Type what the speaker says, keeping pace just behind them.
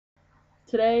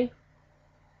Today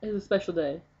is a special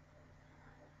day.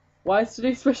 Why is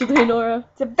today a special day, Nora?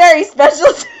 It's a very special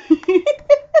day.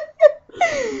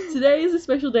 Today is a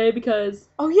special day because...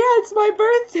 Oh yeah, it's my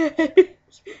birthday.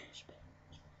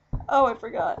 Oh, I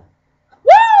forgot.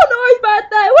 Woo! Nora's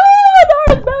birthday! Woo!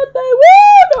 Nora's birthday! Woo!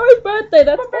 Nora's birthday!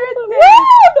 That's My birthday!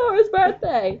 Woo! Nora's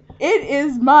birthday! It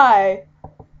is my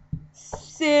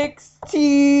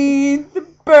 16th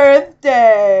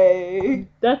birthday.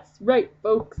 That's right,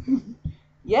 folks.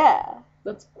 Yeah.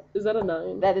 Is that a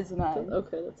 9? That is a 9.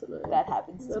 Okay, that's a 9. That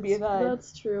happens to be a 9.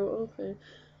 That's true, okay.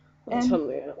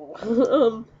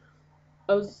 And-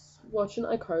 I was watching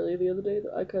iCarly the other day,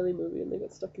 the iCarly movie, and they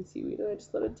got stuck in seaweed, and I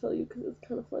just thought I'd tell you because it's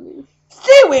kind of funny.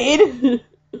 Seaweed!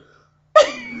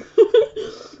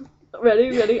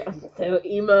 Ready? I'm so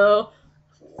emo.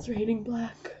 It's raining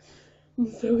black.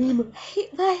 I'm so emo. I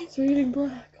hate life. It's raining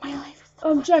black. My life is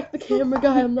so I'm Jack the camera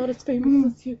guy. I'm not as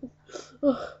famous as you.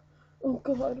 Oh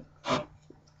God.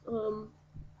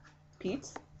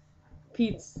 Pete's?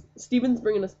 Pete's. Steven's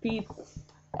bringing us Pete's.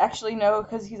 Actually, no,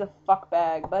 because he's a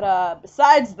fuckbag. But,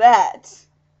 besides that...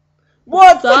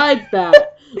 Besides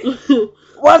that.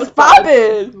 What's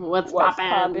poppin'? What's What's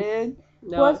poppin'? poppin'?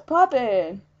 No. What's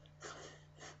poppin'?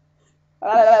 Put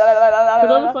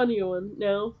on a funny one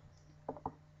now.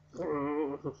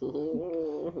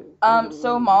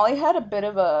 So Molly had a bit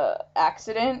of a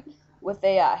accident with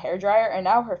a hairdryer, and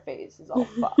now her face is all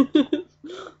fucked.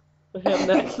 I had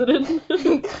an accident.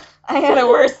 I had a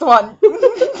worse one.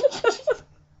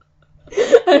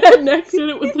 I had an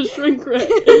accident with the shrink ray.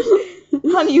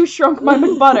 Honey, you shrunk my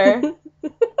McButter.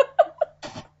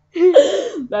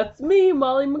 That's me,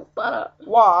 Molly McButter.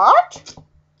 What?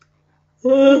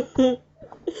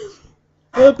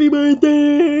 Happy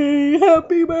birthday!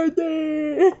 Happy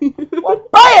birthday! Well,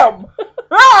 BAM!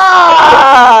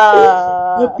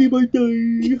 Ah! Happy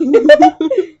birthday!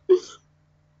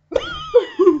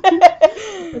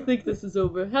 I think this is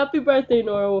over. Happy birthday,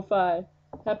 Nora Wafai.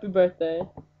 Happy birthday.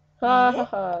 Ha ha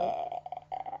ha.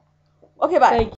 Okay, bye. Thank you.